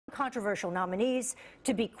controversial nominees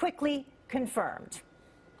to be quickly confirmed.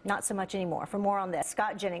 Not so much anymore. For more on this,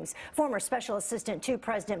 Scott Jennings, former special assistant to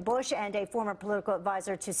President Bush and a former political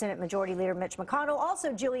advisor to Senate Majority Leader Mitch McConnell.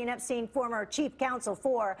 Also, Julian Epstein, former chief counsel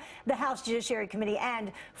for the House Judiciary Committee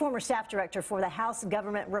and former staff director for the House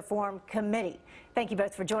Government Reform Committee. Thank you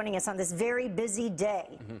both for joining us on this very busy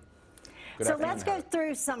day. So let's go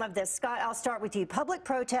through some of this. Scott, I'll start with you. Public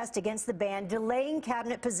protest against the ban, delaying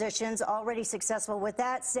cabinet positions, already successful with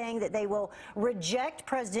that, saying that they will reject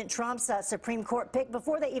President Trump's Supreme Court pick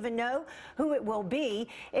before they even know who it will be.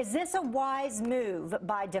 Is this a wise move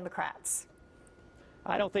by Democrats?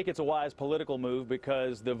 I don't think it's a wise political move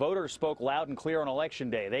because the voters spoke loud and clear on Election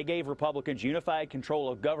Day. They gave Republicans unified control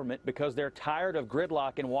of government because they're tired of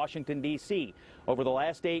gridlock in Washington, D.C. Over the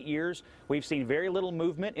last 8 years, we've seen very little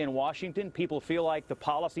movement in Washington. People feel like the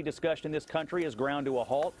policy discussion in this country has ground to a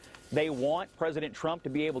halt. They want President Trump to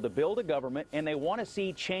be able to build a government, and they want to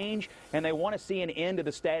see change, and they want to see an end to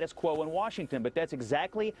the status quo in Washington. But that's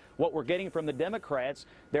exactly what we're getting from the Democrats.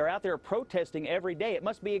 They're out there protesting every day. It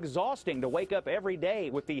must be exhausting to wake up every day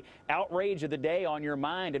with the outrage of the day on your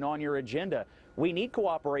mind and on your agenda. We need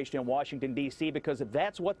cooperation in Washington, D.C. because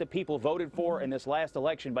that's what the people voted for in this last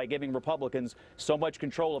election by giving Republicans so much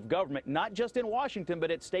control of government, not just in Washington, but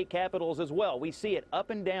at state capitals as well. We see it up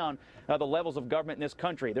and down the levels of government in this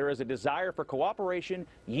country. There is a desire for cooperation,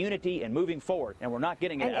 unity, and moving forward, and we're not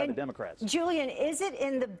getting it out of the Democrats. Julian, is it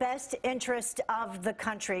in the best interest of the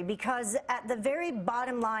country? Because at the very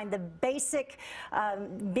bottom line, the basic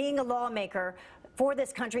being a lawmaker for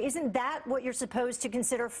this country, isn't that what you're supposed to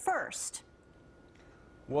consider first?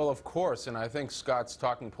 Well, of course, and I think Scott's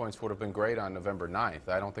talking points would have been great on November 9th.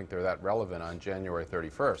 I don't think they're that relevant on January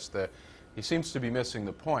 31st. He seems to be missing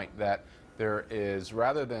the point that there is,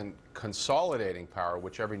 rather than consolidating power,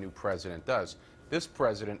 which every new president does, this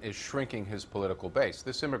president is shrinking his political base.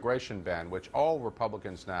 This immigration ban, which all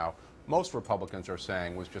Republicans now, most Republicans are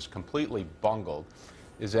saying was just completely bungled,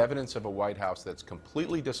 is evidence of a White House that's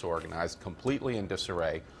completely disorganized, completely in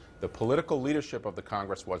disarray. The political leadership of the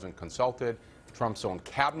Congress wasn't consulted. Trump's own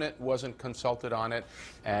cabinet wasn't consulted on it.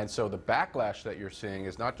 And so the backlash that you're seeing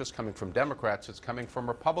is not just coming from Democrats, it's coming from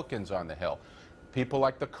Republicans on the Hill. People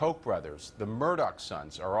like the Koch brothers, the Murdoch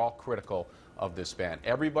sons are all critical of this ban.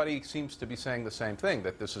 Everybody seems to be saying the same thing,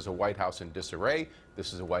 that this is a White House in disarray,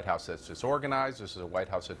 this is a White House that's disorganized, this is a White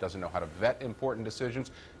House that doesn't know how to vet important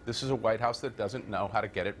decisions, this is a White House that doesn't know how to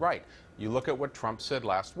get it right. You look at what Trump said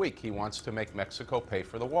last week. He wants to make Mexico pay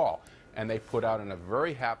for the wall. And they put out in a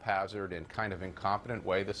very haphazard and kind of incompetent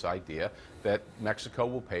way this idea that Mexico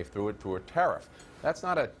will pay through a tariff. That's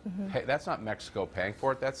not that's not Mexico paying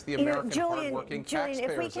for it. That's the American hardworking taxpayers that are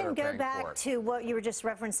paying for it. Julian, if we can go back to what you were just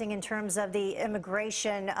referencing in terms of the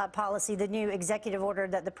immigration policy, the new executive order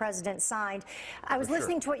that the president signed, I was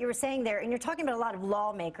listening to what you were saying there, and you're talking about a lot of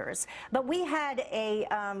lawmakers. But we had a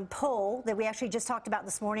poll that we actually just talked about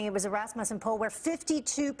this morning. It was a Rasmussen poll where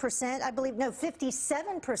 52%, I believe, no,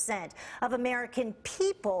 57% of American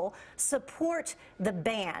people support the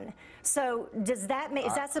ban. So does that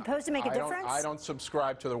is that supposed to make a difference? I don't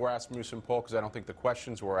subscribe to the Rasmussen poll because I don't think the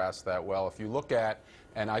questions were asked that well. If you look at,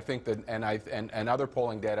 and I think that, and other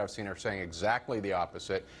polling data I've seen are saying exactly the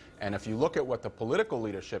opposite. And if you look at what the political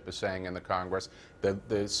leadership is saying in the Congress,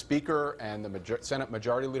 the Speaker and the Senate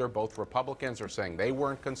Majority Leader, both Republicans, are saying they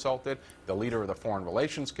weren't consulted. The leader of the Foreign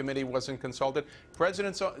Relations Committee wasn't consulted.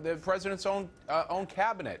 The President's own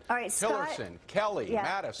cabinet, all right, Tillerson, Scott, Kelly,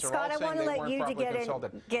 Mattis, are all saying they weren't properly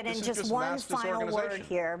consulted. Get in just one final word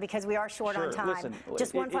here because we are short on time. Listen,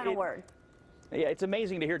 just one final word. Yeah, it's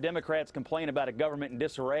amazing to hear Democrats complain about a government in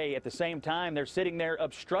disarray. At the same time, they're sitting there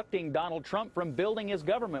obstructing Donald Trump from building his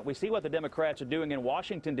government. We see what the Democrats are doing in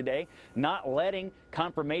Washington today, not letting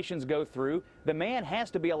confirmations go through. The man has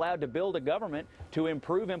to be allowed to build a government to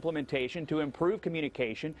improve implementation, to improve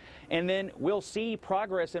communication, and then we'll see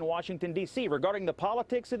progress in Washington, D.C. Regarding the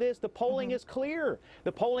politics of this, the polling is clear.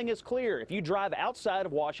 The polling is clear. If you drive outside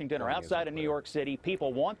of Washington or outside of New York City,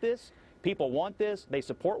 people want this. People want this. They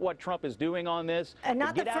support what Trump is doing on this. And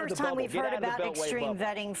not the first time we've heard about extreme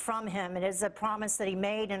vetting from him. It is a promise that he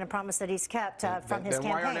made and a promise that he's kept from his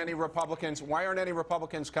campaign. Why aren't any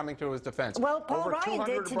Republicans coming to his defense? Well, Paul Ryan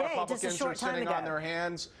did today, just a short time ago. On their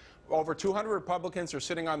hands. Over 200 Republicans are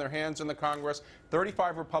sitting on their hands in the Congress.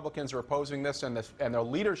 35 Republicans are opposing this, and the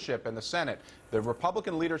leadership in the Senate, the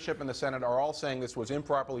Republican leadership in the Senate, are all saying this was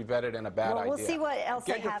improperly vetted and a bad idea. We'll see what else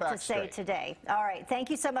they have to say today. All right. Thank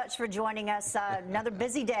you so much for joining us. Another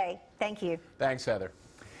busy day. Thank you. Thanks, Heather.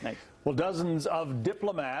 Thanks. Well, dozens of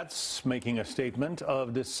diplomats making a statement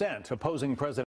of dissent opposing President